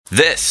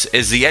This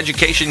is the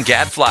Education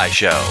Gadfly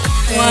Show.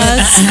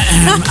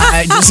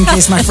 Just in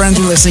case my friends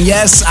are listening,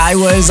 yes, I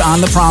was on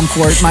the prom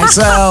court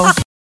myself.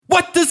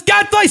 What does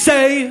Gadfly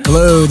say?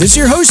 Hello, this is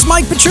your host,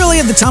 Mike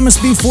Petrilli of the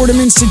Thomas B. Fordham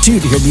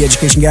Institute, here at the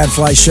Education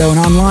Gadfly Show and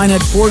online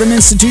at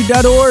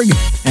fordhaminstitute.org.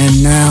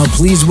 And now,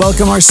 please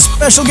welcome our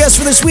special guest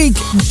for this week,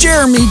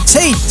 Jeremy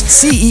Tate,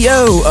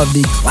 CEO of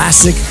the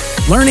Classic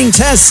Learning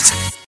Test.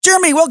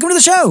 Jeremy, welcome to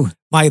the show.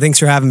 Mike, thanks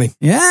for having me.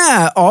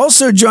 Yeah,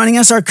 also joining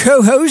us, our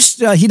co-host.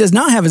 He does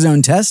not have his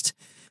own test,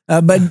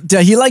 but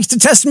he likes to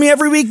test me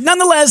every week.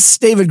 Nonetheless,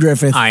 David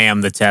Griffith. I am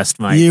the test,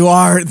 Mike. You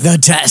are the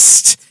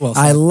test. Well,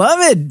 I love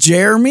it.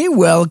 Jeremy,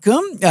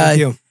 welcome. Thank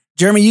you.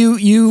 Jeremy,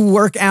 you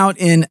work out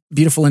in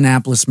beautiful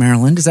Annapolis,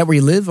 Maryland. Is that where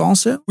you live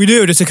also? We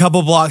do. Just a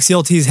couple blocks.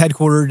 CLT's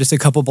headquartered just a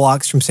couple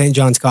blocks from St.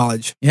 John's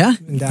College. Yeah,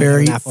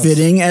 very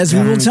fitting as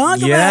we will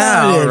talk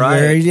about it.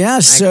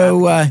 Right.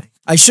 So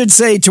I should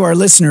say to our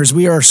listeners,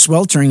 we are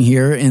sweltering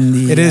here in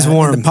the, it is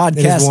warm. In the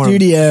podcast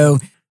studio.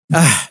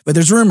 But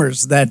there's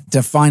rumors that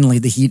finally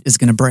the heat is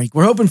going to break.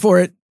 We're hoping for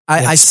it.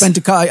 I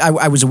spent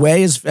I was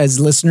away as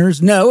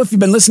listeners know. If you've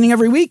been listening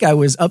every week, I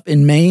was up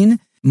in Maine.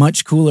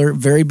 Much cooler,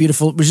 very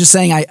beautiful. I was just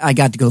saying I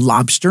got to go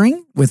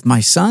lobstering with my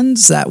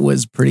sons. That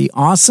was pretty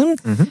awesome.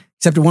 Mm-hmm.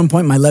 Except at one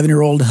point, my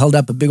 11-year-old held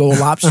up a big old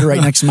lobster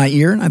right next to my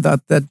ear. And I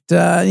thought that,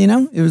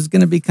 it was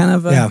going to be kind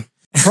of a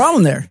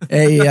problem there.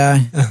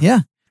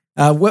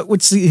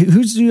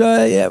 Who's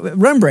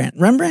Rembrandt?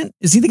 Rembrandt?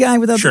 Is he the guy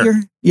without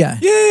the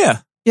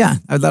ear? Yeah,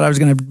 I thought I was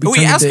going to.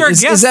 We asked our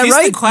guest. Is that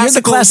right? You're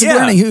the classic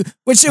learning.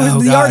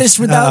 The artist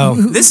without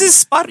who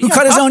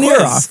cut his own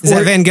ear off. Is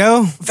that Van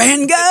Gogh?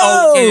 Van Gogh.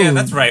 Oh, yeah,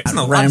 that's right.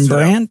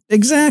 Rembrandt.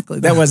 Exactly.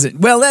 That wasn't.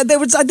 Well, there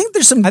was. I think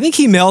there's some. I think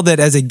he mailed it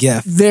as a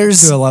gift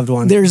to a loved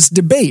one. There's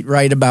debate,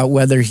 right, about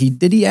whether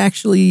did he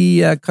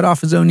actually cut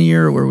off his own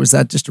ear, or was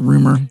that just a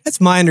rumor?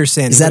 That's my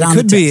understanding. Is that on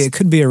the test? It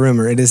could be a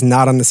rumor. It is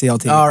not on the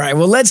CLT. All right.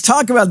 Well, let's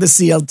talk about the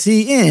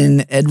CLT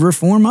in Ed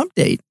Reform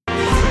Update.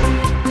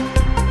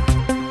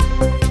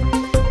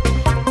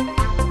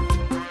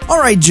 All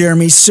right,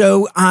 Jeremy.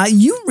 So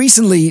you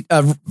recently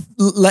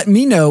let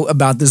me know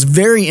about this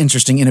very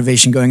interesting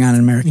innovation going on in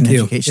American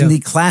education, the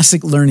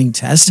Classic Learning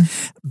Test.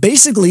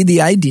 Basically,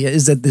 the idea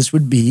is that this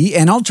would be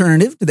an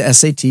alternative to the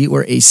SAT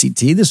or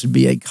ACT. This would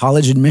be a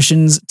college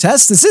admissions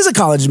test. This is a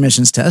college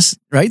admissions test,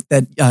 right,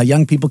 that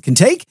young people can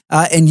take.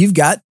 And you've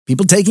got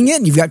people taking it,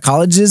 and you've got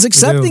colleges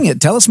accepting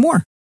it. Tell us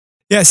more.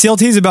 Yeah,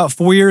 CLT is about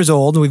 4 years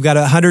old. We've got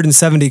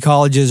 170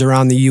 colleges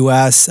around the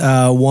U.S.,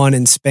 one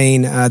in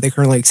Spain. They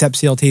currently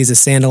accept CLT as a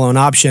standalone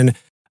option,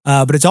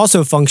 but it's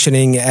also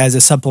functioning as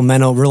a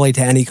supplemental really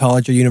to any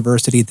college or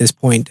university at this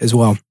point as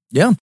well.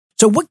 Yeah.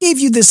 So what gave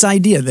you this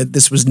idea that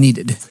this was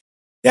needed?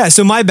 Yeah,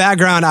 so my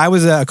background, I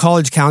was a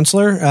college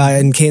counselor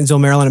in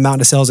Catonsville, Maryland, at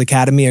Mountain DeSales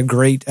Academy, a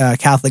great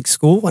Catholic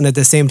school. And at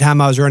the same time,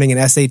 I was running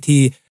an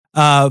SAT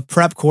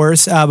prep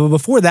course. But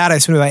before that, I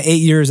spent about 8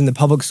 years in the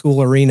public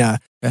school arena.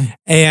 Okay.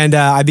 And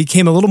I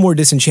became a little more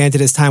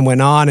disenchanted as time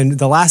went on. And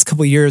the last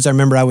couple of years, I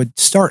remember I would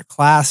start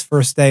class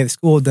first day of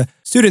school. The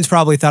students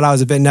probably thought I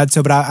was a bit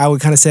nutso, but I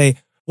would kind of say,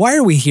 why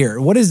are we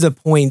here? What is the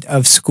point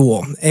of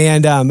school?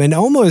 And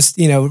almost,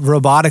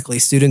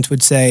 robotically, students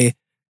would say,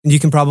 and you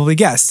can probably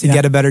guess, to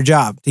get a better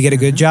job, to get a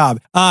good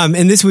job.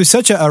 And this was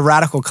such a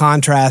radical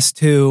contrast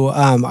to,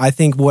 I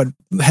think, what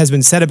has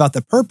been said about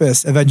the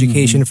purpose of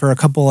education for a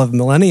couple of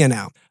millennia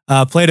now.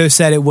 Plato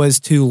said it was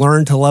to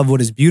learn to love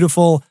what is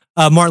beautiful.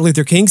 Martin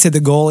Luther King said the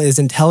goal is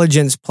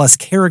intelligence plus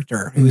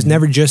character. It was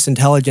never just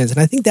intelligence. And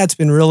I think that's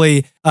been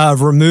really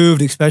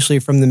removed, especially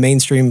from the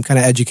mainstream kind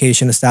of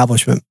education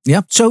establishment.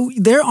 Yeah. So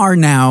there are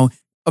now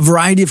a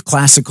variety of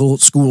classical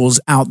schools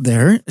out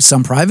there,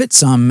 some private,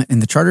 some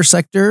in the charter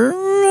sector.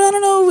 I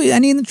don't know,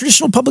 any in the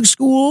traditional public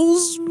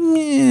schools?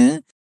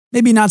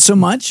 Maybe not so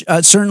much.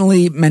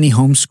 Certainly many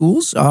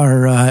homeschools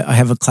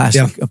have a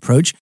classic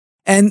approach.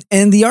 And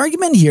the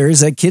argument here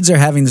is that kids are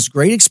having this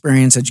great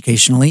experience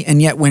educationally,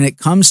 and yet when it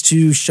comes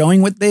to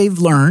showing what they've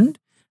learned,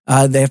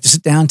 they have to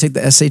sit down and take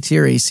the SAT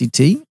or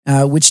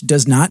ACT, which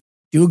does not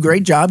do a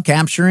great job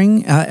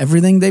capturing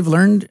everything they've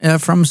learned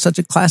from such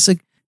a classic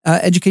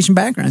education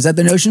background. Is that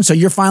the notion? So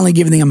you're finally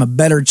giving them a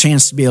better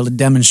chance to be able to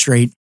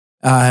demonstrate,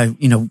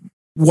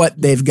 what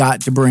they've got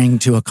to bring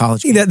to a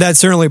college. That's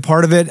certainly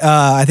part of it.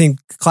 I think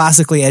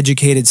classically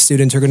educated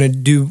students are going to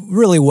do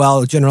really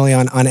well generally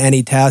on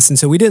any test. And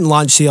so we didn't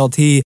launch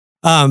CLT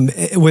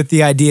with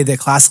the idea that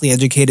classically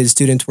educated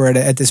students were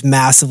at this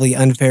massively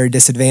unfair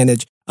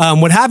disadvantage.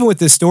 What happened with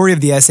the story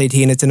of the SAT,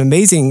 and it's an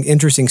amazing,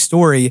 interesting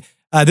story,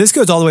 this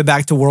goes all the way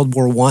back to World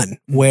War I,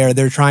 where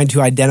they're trying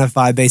to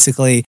identify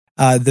basically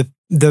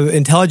the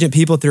intelligent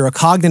people through a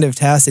cognitive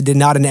test that did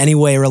not in any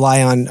way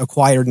rely on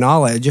acquired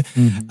knowledge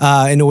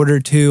in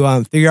order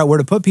to figure out where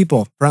to put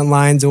people, front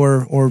lines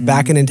or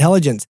back in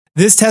intelligence.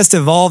 This test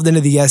evolved into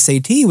the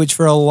SAT, which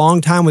for a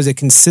long time was a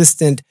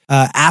consistent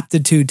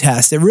aptitude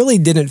test. It really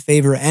didn't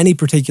favor any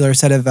particular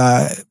set of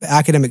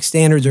academic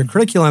standards or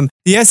curriculum.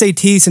 The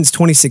SAT since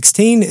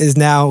 2016 is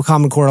now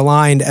Common Core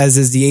aligned, as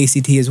is the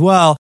ACT as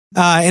well.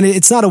 And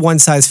it's not a one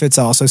size fits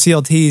all. So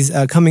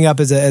CLTs coming up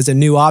as a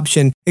new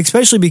option,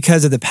 especially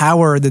because of the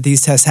power that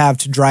these tests have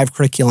to drive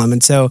curriculum.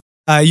 And so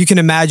you can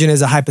imagine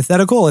as a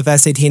hypothetical, if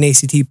SAT and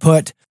ACT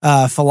put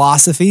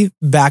philosophy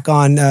back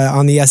on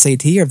the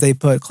SAT, or if they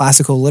put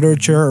classical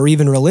literature or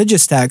even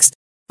religious texts,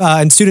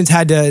 and students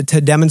had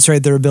to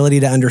demonstrate their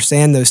ability to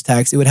understand those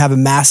texts, it would have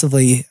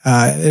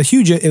a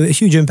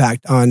huge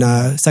impact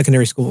on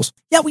secondary schools.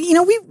 Yeah,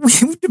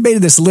 we've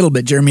debated this a little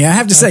bit, Jeremy. I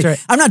have to say,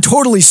 right. I'm not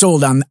totally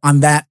sold on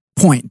that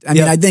point. I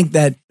mean, I think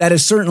that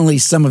is certainly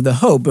some of the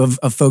hope of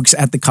folks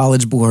at the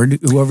College Board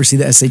who oversee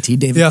the SAT,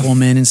 David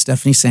Coleman and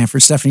Stephanie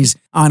Sanford. Stephanie's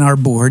on our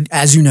board.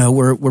 As you know,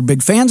 we're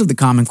big fans of the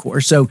Common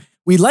Core. So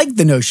we like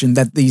the notion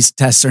that these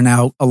tests are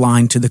now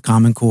aligned to the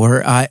Common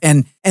Core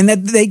and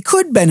that they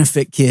could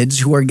benefit kids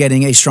who are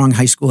getting a strong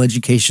high school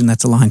education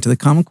that's aligned to the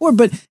Common Core.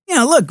 But,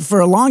 look, for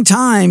a long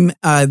time,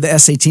 the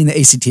SAT and the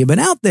ACT have been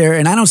out there,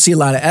 and I don't see a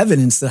lot of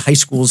evidence that high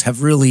schools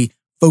have really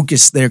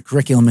focused their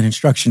curriculum and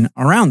instruction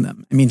around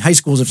them. I mean, high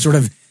schools have sort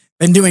of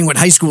been doing what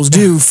high schools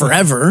do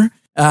forever,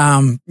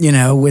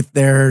 with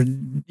their,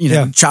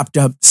 chopped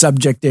up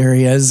subject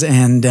areas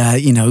and,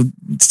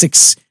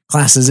 6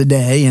 classes a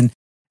day. And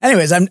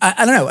anyways, I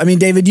don't know. I mean,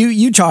 David,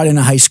 you taught in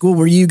a high school.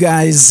 Were you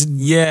guys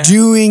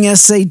doing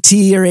SAT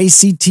or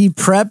ACT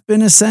prep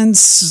in a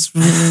sense?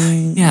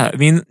 Yeah, I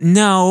mean,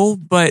 no,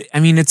 but I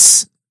mean,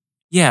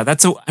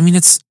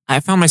 I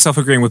found myself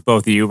agreeing with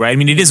both of you, right? I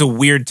mean, it is a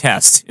weird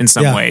test in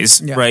some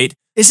ways, right?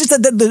 It's just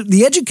that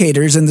the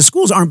educators and the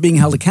schools aren't being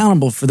held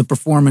accountable for the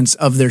performance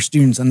of their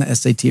students on the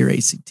SAT or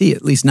ACT,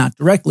 at least not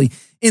directly,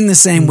 in the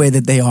same way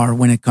that they are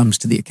when it comes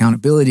to the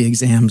accountability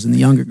exams in the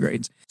younger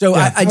grades. So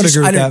I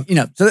don't,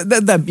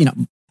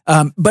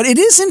 but it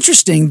is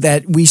interesting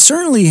that we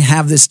certainly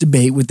have this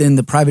debate within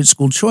the private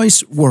school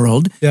choice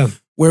world. Yeah.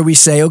 Where we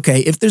say, okay,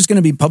 if there's going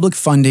to be public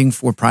funding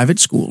for private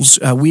schools,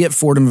 we at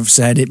Fordham have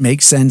said it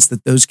makes sense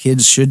that those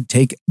kids should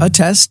take a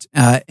test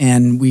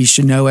and we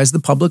should know as the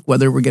public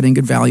whether we're getting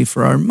good value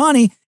for our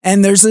money.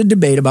 And there's a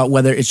debate about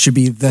whether it should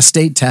be the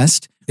state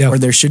test or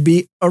there should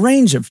be a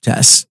range of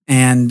tests.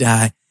 And,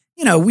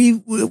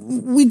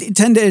 we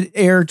tend to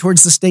err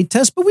towards the state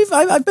test, but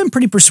I've been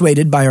pretty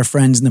persuaded by our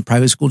friends in the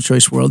private school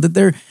choice world that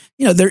there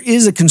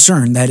is a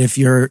concern that if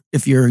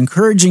you're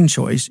encouraging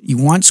choice, you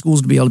want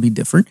schools to be able to be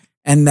different.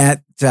 And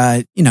that,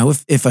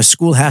 if a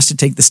school has to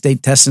take the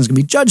state test and is going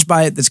to be judged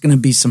by it, there's going to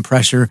be some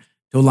pressure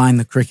to align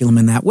the curriculum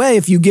in that way.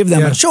 If you give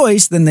them a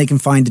choice, then they can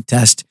find a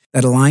test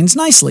that aligns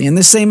nicely. And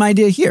the same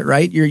idea here,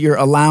 right? You're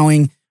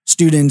allowing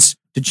students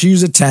to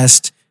choose a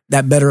test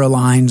that better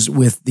aligns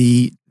with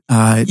the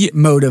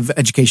mode of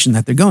education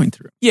that they're going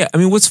through. Yeah. I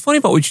mean, what's funny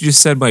about what you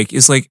just said, Mike,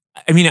 is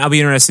I'll be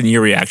interested in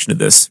your reaction to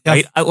this,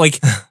 right?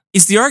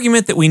 Is the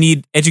argument that we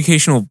need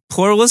educational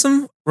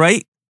pluralism,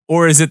 right?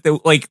 Or is it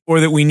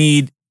that we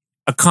need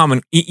a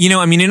common,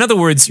 in other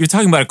words, you're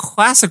talking about a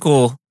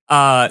classical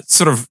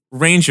sort of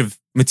range of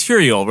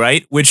material,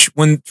 right? Which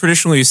one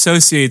traditionally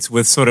associates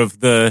with sort of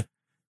the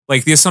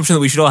assumption that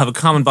we should all have a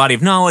common body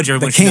of knowledge,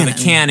 everyone should know the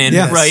canon,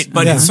 right?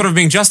 But it's sort of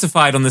being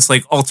justified on this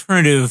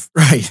alternative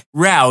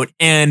route.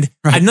 And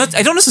I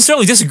don't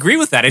necessarily disagree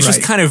with that. It's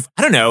just kind of,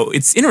 I don't know,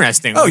 it's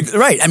interesting. Oh,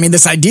 right. I mean,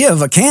 this idea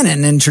of a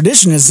canon and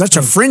tradition is such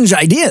a fringe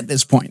idea at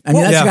this point. I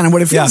mean, that's kind of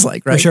what it feels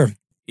like, right? For sure.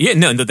 Yeah,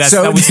 no,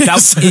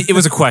 it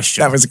was a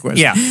question. That was a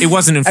question. Yeah, it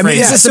wasn't infringement. I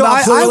mean, is this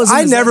about pluralism?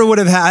 I never would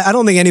have had. I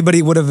don't think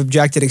anybody would have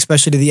objected,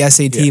 especially to the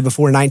SAT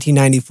before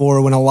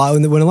 1994, when a lot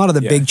of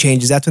the big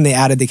changes. That's when they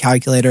added the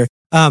calculator.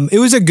 It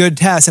was a good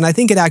test, and I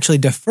think it actually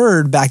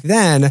deferred back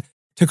then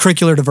to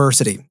curricular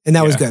diversity, and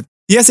that was good.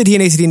 The SAT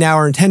and ACT now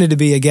are intended to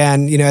be,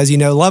 again, as you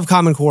know, love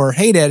Common Core,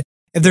 hate it.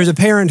 If there's a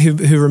parent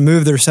who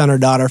removed their son or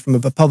daughter from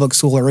a public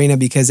school arena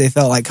because they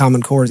felt like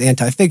Common Core is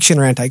anti-fiction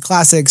or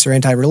anti-classics or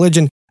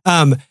anti-religion,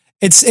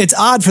 it's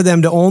odd for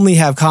them to only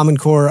have Common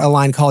Core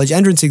aligned college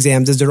entrance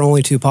exams as their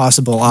only two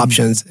possible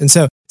options. And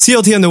so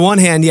CLT on the one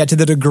hand, to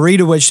the degree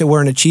to which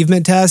we're an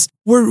achievement test,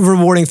 we're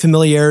rewarding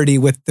familiarity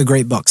with the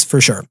great books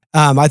for sure.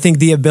 I think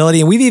the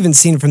ability, and we've even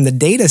seen from the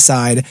data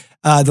side,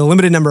 the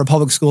limited number of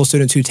public school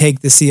students who take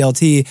the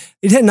CLT,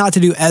 they tend not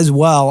to do as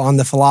well on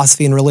the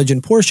philosophy and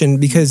religion portion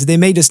because they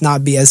may just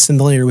not be as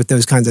familiar with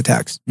those kinds of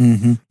texts.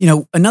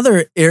 Mm-hmm.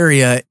 Another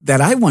area that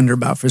I wonder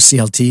about for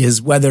CLT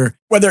is whether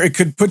it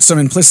could put some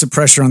implicit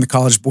pressure on the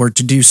College Board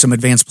to do some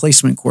advanced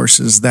placement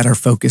courses that are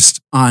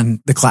focused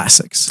on the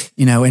classics.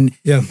 I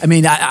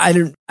mean, I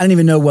don't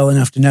even know well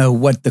enough to know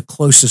what the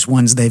closest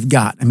ones they've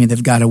got. I mean,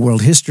 they've got a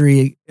world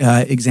history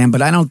exam,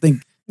 but I don't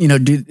think,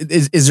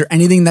 is there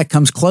anything that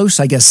comes close?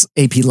 I guess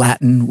AP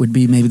Latin would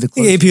be maybe the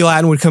closest. AP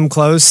Latin would come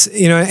close,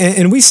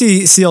 and we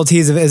see CLT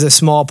as a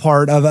small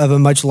part of a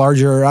much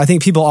larger, I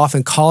think people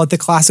often call it the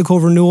classical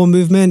renewal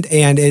movement.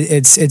 And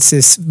it's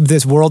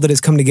this world that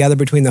has come together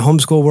between the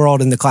homeschool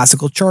world and the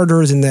classical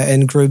charters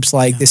and groups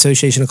like the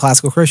Association of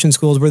Classical Christian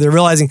Schools, where they're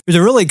realizing there's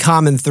a really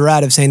common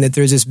thread of saying that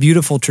there's this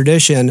beautiful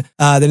tradition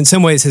that in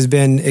some ways has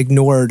been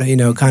ignored,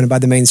 kind of by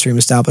the mainstream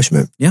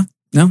establishment. Yeah,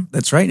 no,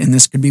 that's right. And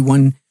this could be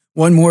one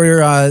one more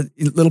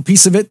little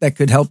piece of it that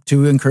could help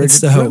to encourage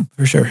It's the hope,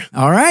 for sure.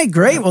 All right,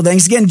 great. Well,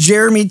 thanks again,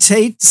 Jeremy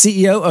Tate,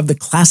 CEO of the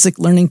Classic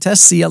Learning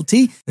Test,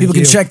 CLT. People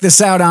can check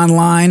this out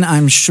online,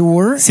 I'm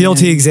sure.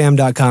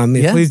 CLTexam.com.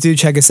 Please do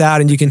check us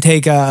out, and you can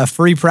take a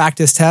free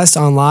practice test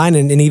online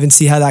and even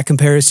see how that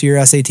compares to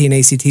your SAT and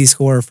ACT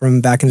score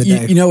from back in the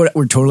day. You know what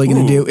we're totally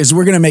going to do is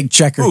we're going to make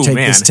Checker take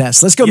this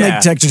test. Let's go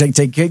make Checker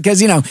take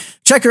because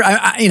Checker,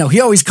 he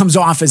always comes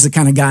off as the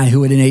kind of guy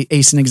who would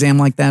ace an exam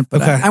like that.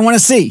 But I want to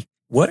see.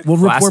 What we'll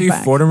classy report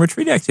back. Fordham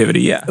retreat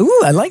activity, yeah.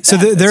 Ooh, I like that.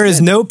 So there is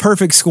no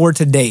perfect score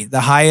to date. The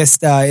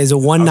highest is a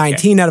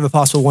 119 out of a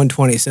possible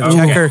 120. So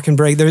Checker can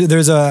break.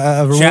 There's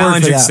a reward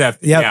challenge for that.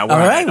 accepted. Yep. Yeah, all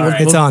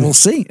right. It's on. We'll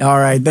see. All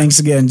right. Thanks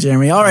again,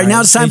 Jeremy. All right.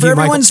 Now it's time for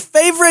everyone's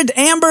favorite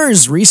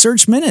Amber's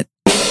Research Minute.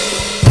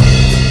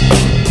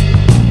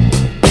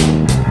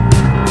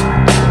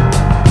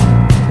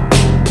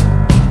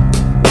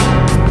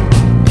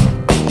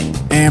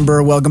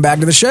 Amber, welcome back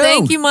to the show.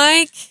 Thank you,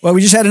 Mike. Well,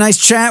 we just had a nice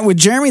chat with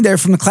Jeremy there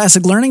from the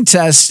Classic Learning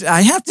Test.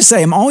 I have to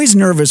say, I'm always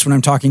nervous when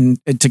I'm talking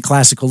to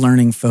classical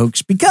learning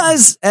folks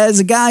because as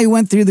a guy who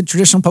went through the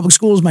traditional public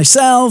schools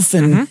myself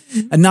and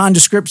a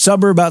nondescript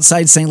suburb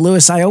outside St.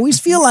 Louis, I always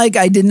feel like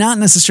I did not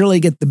necessarily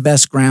get the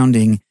best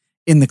grounding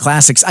in the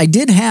classics. I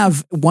did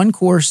have one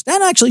course,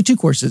 and actually two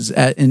courses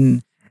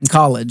in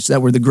college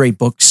that were the great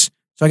books.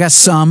 So I got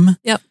some.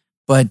 Yep.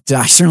 But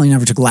I certainly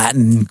never took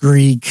Latin,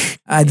 Greek.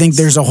 I think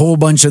there's a whole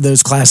bunch of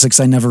those classics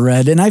I never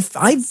read, and I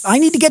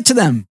need to get to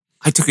them.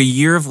 I took a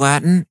year of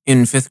Latin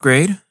in 5th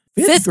grade.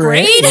 Fifth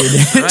grade?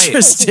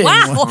 Interesting.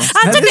 Wow.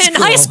 I took it in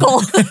high school.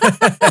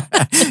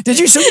 Did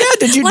you? So yeah.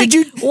 Did you?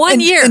 1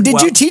 year. And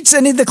did you teach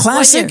any of the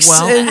classics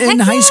in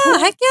high school?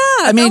 Heck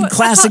yeah. I mean,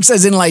 classics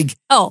as in like.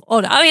 Oh,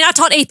 no. I mean, I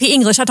taught AP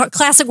English. I taught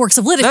classic works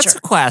of literature. That's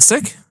a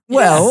classic.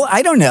 Well,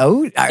 I don't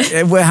know.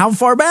 How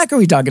far back are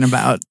we talking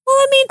about? Well,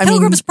 I mean,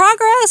 Pilgrim's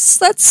Progress.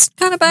 That's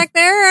kind of back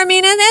there. I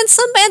mean, and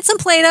some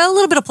Plato, a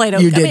little bit of Plato.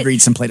 You did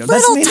read some Plato.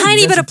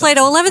 Tiny bit of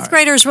Plato. 11th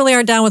graders really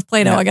aren't down with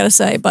Plato, I got to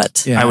say.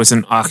 But I was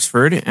in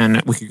Oxford,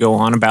 and we could go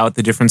on about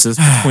the differences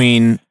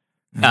between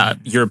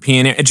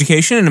European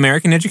education and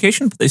American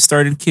education. But they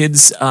started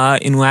kids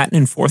in Latin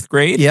in 4th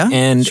grade,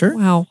 and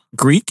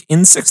Greek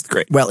in 6th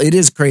grade. Well, it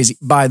is crazy.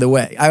 By the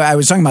way, I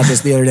was talking about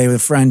this the other day with a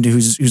friend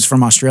who's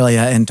from Australia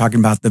and talking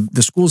about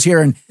the schools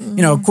here. And,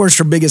 of course,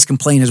 her biggest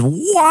complaint is,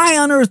 why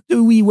on earth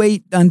do we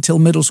wait until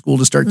middle school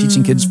to start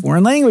teaching kids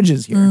foreign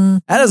lanlanguages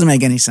here? That doesn't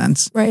make any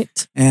sense. Right.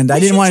 And I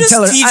didn't want to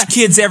tell her. Teach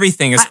kids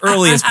everything as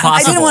early as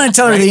possible. I didn't want to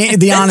tell her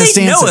the honest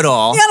they answer. Know it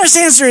all. The honest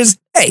answer is,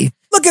 hey,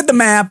 look at the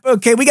map.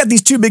 Okay, we got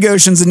these two big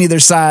oceans on either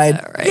side.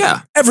 Right.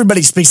 Yeah.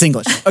 Everybody speaks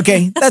English.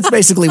 Okay, that's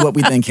basically what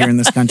we think here in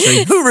this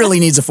country. Who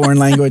really needs a foreign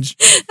language?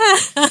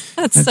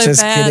 That's so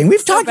just bad. kidding. We've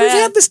so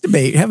had this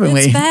debate, haven't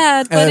we? It's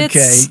bad, but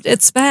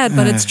it's bad,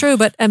 but it's true.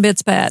 But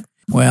it's bad.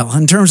 Well,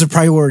 in terms of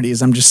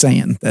priorities, I'm just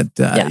saying that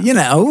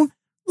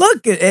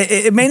look,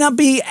 it may not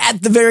be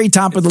at the very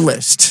top of the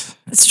list.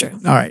 That's true.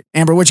 All right,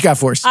 Amber, what you got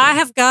for us? I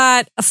have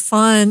got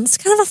it's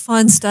kind of a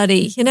fun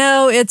study.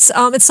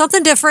 It's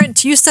something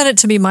different. You sent it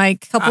to me,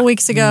 Mike, a couple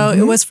weeks ago.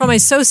 It was from a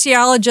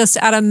sociologist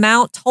out of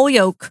Mount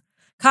Holyoke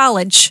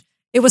College.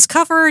 It was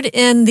covered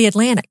in the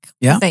Atlantic,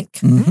 I think.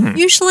 Mm-hmm.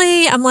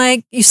 Usually I'm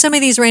like, you send me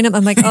these random,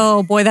 I'm like,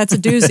 oh boy, that's a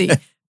doozy.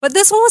 But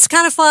this one was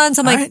kind of fun,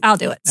 so I'm like, I'll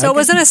do it. So it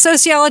was in a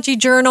sociology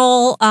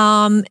journal,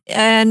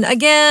 and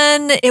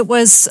again, it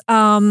was,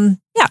 I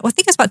think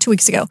it was about 2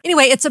 weeks ago.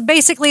 Anyway, it's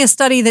basically a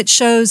study that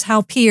shows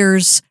how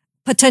peers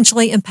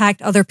potentially impact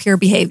other peer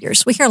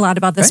behaviors. We hear a lot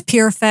about this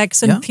peer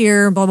effects and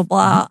peer blah, blah,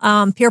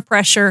 blah, peer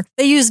pressure.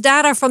 They use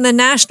data from the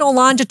National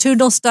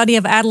Longitudinal Study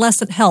of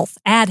Adolescent Health,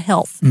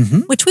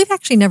 AdHealth, which we've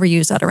actually never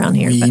used that around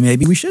here.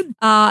 Maybe we should.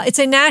 It's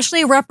a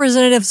nationally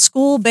representative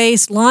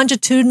school-based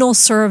longitudinal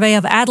survey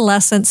of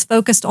adolescents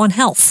focused on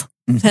health.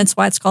 Hence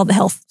why it's called the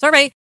Health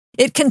Survey.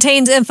 It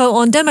contains info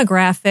on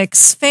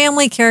demographics,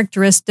 family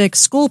characteristics,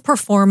 school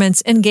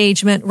performance,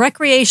 engagement,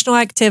 recreational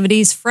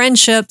activities,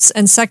 friendships,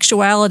 and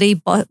sexuality,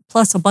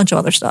 plus a bunch of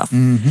other stuff.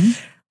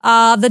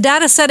 The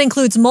data set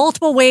includes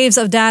multiple waves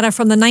of data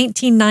from the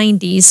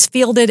 1990s,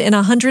 fielded in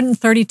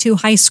 132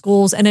 high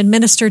schools and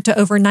administered to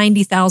over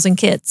 90,000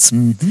 kids.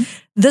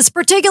 This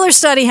particular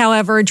study,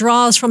 however,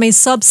 draws from a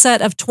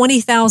subset of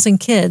 20,000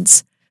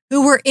 kids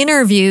who were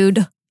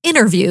interviewed.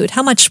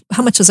 How much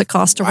does it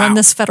cost to run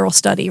this federal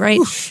study, right?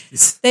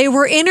 They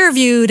were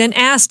interviewed and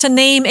asked to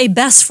name a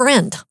best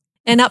friend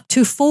and up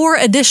to 4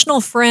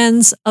 additional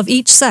friends of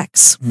each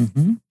sex.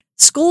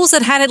 Schools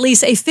that had at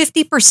least a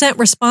 50%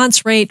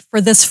 response rate for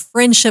this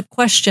friendship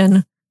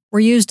question were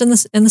used in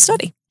the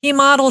study. He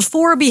modeled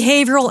 4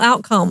 behavioral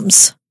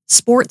outcomes: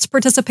 sports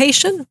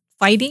participation,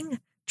 fighting,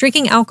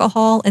 drinking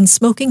alcohol, and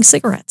smoking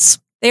cigarettes.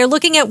 They are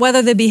looking at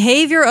whether the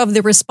behavior of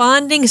the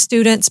responding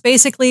students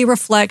basically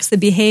reflects the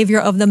behavior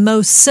of the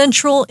most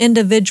central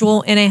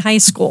individual in a high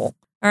school.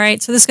 All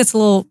right, so this gets a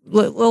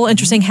little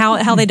interesting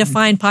how they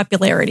define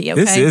popularity.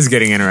 Okay? This is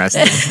getting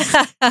interesting.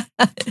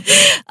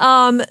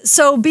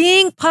 So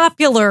being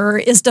popular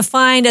is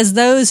defined as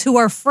those who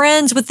are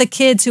friends with the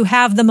kids who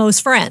have the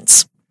most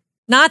friends.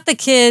 not the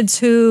kids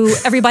who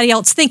everybody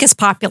else think is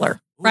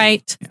popular,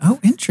 right? Oh,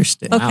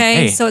 interesting. Okay, Wow.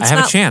 Hey, so it's I have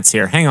not a chance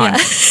here. Hang on.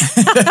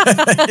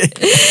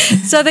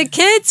 So the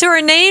kids who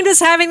are named as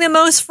having the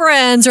most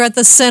friends are at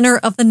the center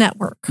of the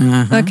network.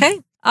 Okay.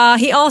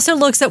 He also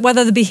looks at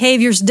whether the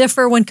behaviors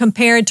differ when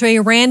compared to a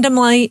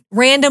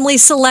randomly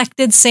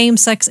selected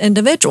same-sex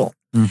individual.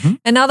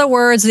 In other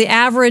words, the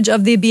average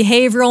of the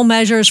behavioral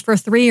measures for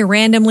 3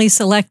 randomly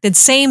selected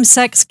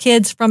same-sex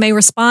kids from a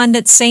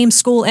respondent, same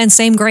school, and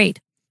same grade.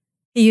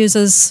 He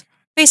uses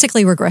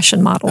basically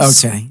regression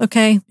models.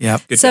 Okay.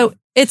 Yep. Good So job.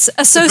 it's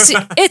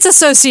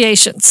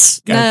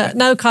associations,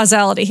 no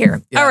causality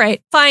here. Yeah. All right.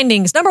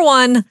 Findings. Number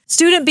 1,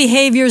 student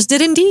behaviors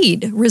did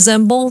indeed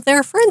resemble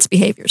their friends'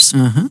 behaviors.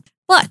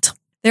 But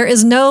there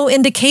is no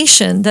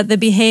indication that the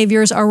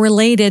behaviors are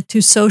related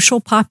to social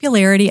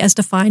popularity as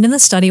defined in the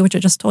study, which I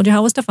just told you how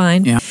it was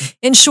defined. Yeah.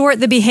 In short,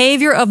 the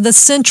behavior of the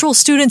central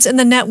students in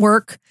the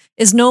network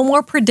is no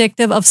more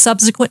predictive of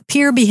subsequent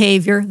peer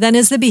behavior than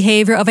is the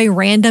behavior of a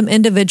random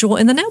individual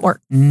in the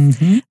network.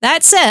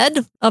 That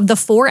said, of the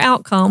 4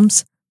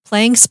 outcomes,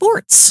 playing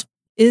sports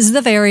is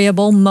the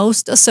variable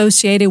most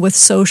associated with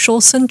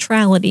social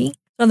centrality.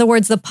 In other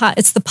words,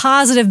 it's the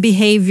positive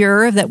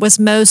behavior that was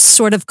most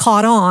sort of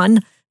caught on,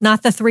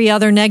 not the 3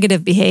 other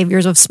negative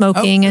behaviors of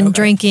smoking and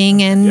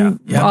drinking and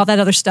all that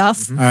other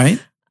stuff. All right.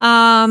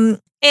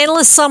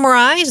 Analysts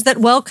summarize that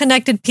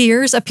well-connected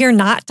peers appear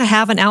not to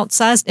have an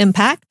outsized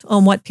impact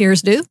on what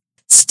peers do.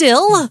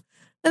 Still,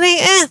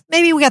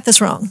 maybe we got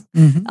this wrong.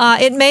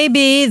 It may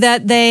be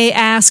that they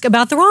ask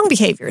about the wrong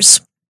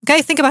behaviors.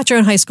 Okay, think about your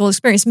own high school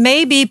experience.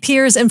 Maybe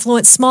peers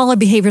influence smaller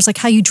behaviors like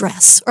how you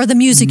dress or the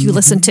music you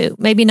listen to.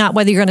 Maybe not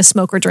whether you're going to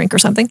smoke or drink or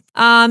something.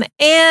 Or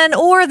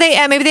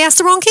maybe they asked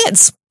the wrong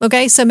kids.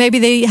 Okay, so maybe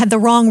they had the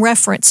wrong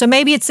reference. So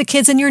maybe it's the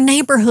kids in your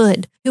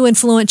neighborhood who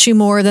influence you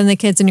more than the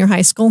kids in your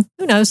high school.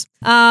 Who knows?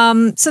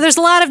 So there's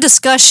a lot of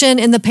discussion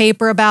in the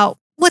paper about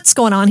what's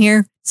going on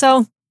here.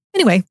 So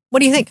anyway,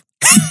 what do you think?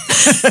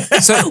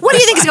 So, what do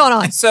you think is going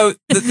on? So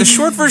the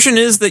short version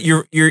is that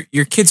your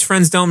kids'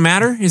 friends don't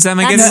morally. Is that, am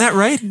I getting that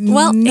right?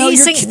 Well, no,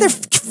 their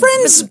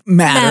friends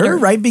matter,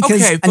 right?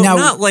 Because Okay, but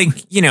not like,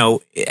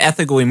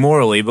 ethically,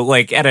 morally, but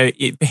like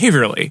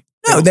behaviorally.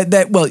 No,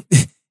 well,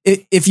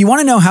 if you want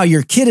to know how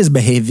your kid is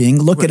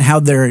behaving, look at how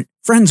their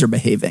friends are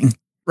behaving,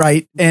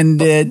 right?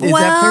 And is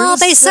that fair to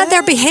they said say?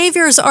 their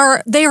behaviors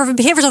are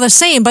the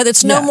same, but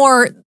it's no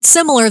more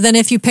similar than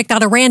if you picked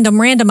out a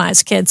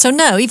randomized kid. So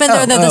no, even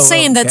though they're the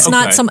same, that's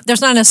not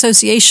there's not an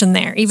association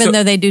there, even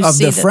though they do of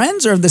see the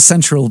friends or of the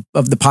central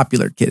of the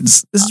popular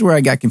kids. This is where I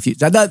got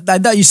confused. I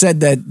thought you said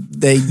that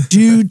they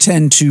do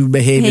tend to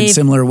behave in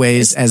similar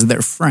ways as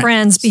their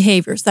friends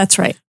behaviors. That's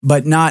right,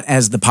 but not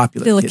as the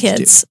popular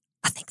kids do.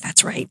 I think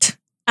that's right.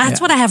 That's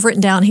what I have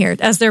written down here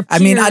as their peers.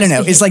 I mean, I don't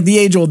know. It's like the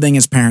age-old thing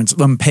as parents.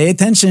 Pay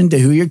attention to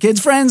who your kids'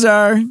 friends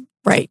are.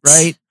 Right.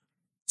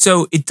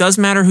 So it does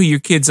matter who your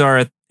kids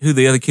are, who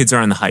the other kids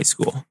are in the high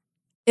school.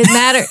 It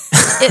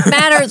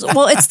matters.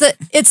 Well,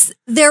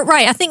 they're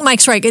right. I think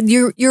Mike's right.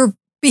 Your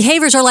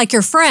behaviors are like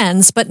your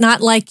friends, but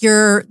not like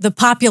the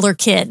popular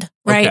kid,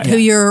 right? Okay. Who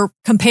you're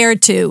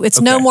compared to. It's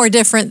no more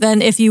different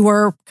than if you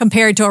were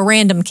compared to a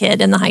random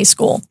kid in the high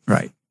school.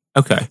 Right.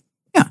 Okay.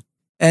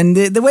 And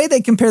the way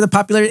they compare the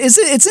popular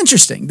it's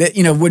interesting that,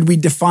 would we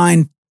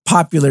define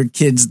popular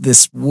kids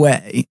this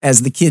way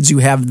as the kids who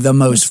have the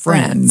most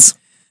friends?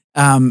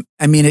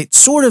 I mean, it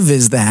sort of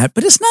is that,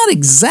 but it's not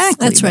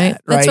exactly That's right.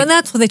 that,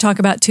 That's what they talk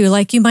about too.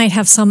 Like you might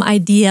have some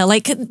idea,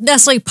 like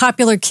necessarily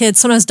popular kids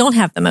sometimes don't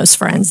have the most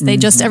friends. They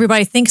just,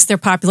 everybody thinks they're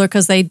popular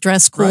because they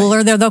dress cool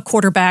or they're the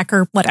quarterback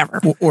or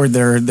whatever. Or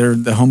they're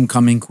the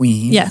homecoming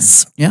queen.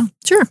 Yes. Yeah.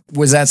 Sure.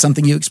 Was that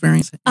something you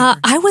experienced?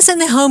 I was in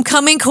the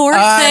homecoming court.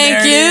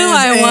 Thank you.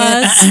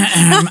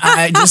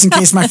 I was. Just in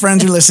case my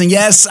friends are listening,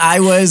 yes, I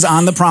was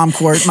on the prom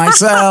court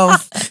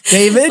myself.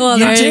 David, well,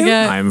 you there too? you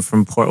go. I'm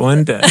from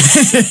Portland.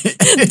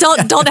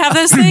 Don't have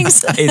those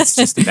things. It's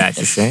just a batch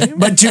of shame.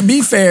 But to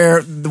be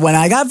fair, when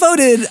I got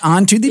voted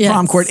onto the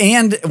prom court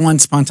and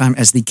once upon a time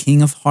as the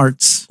King of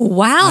Hearts.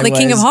 Wow,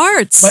 King of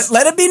Hearts. But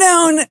let it be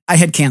known, I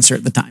had cancer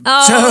at the time.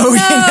 Oh,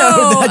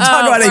 so,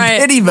 talk about a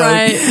pity vote.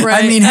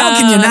 Right. I mean, how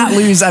can you not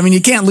lose? I mean,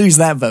 you can't lose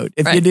that vote.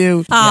 If you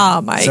do.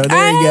 Oh, my God. So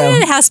there you go.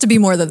 It has to be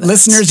more than that.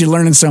 Listeners, you're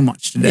learning so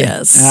much today.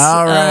 Yes.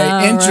 All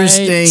right.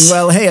 Interesting. Right.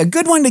 Well, hey, a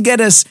good one to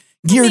get us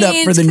geared up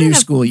for the new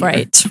school year.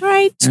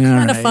 Right.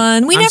 Kind of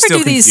fun. We never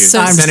do these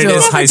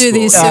sociology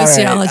things.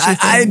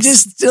 I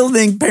just still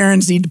think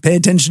parents need to pay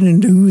attention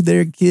to who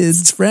their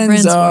kids'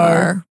 friends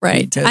are.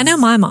 Right. Because, I know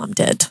my mom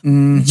did.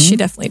 Mm-hmm. She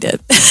definitely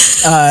did.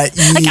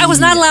 I was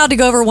not allowed to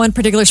go over one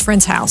particular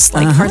friend's house,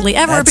 hardly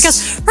ever,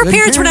 because her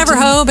parents were never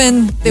home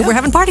and they were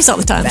having parties all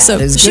the time.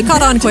 So she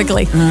caught on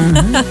quickly.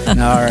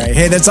 All right.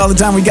 Hey, that's all the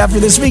time we got for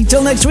this week.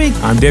 Till next week.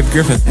 I'm Dave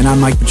Griffith. And I'm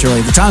Mike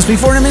Petrilli, the Thomas B.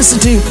 Fordham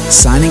Institute,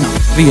 signing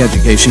off. The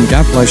Education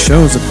Gadfly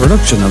Show is a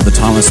production of the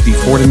Thomas B.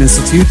 Fordham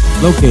Institute,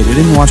 located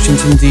in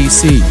Washington,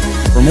 D.C.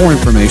 For more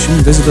information,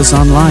 visit us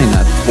online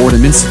at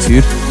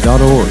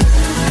fordhaminstitute.org.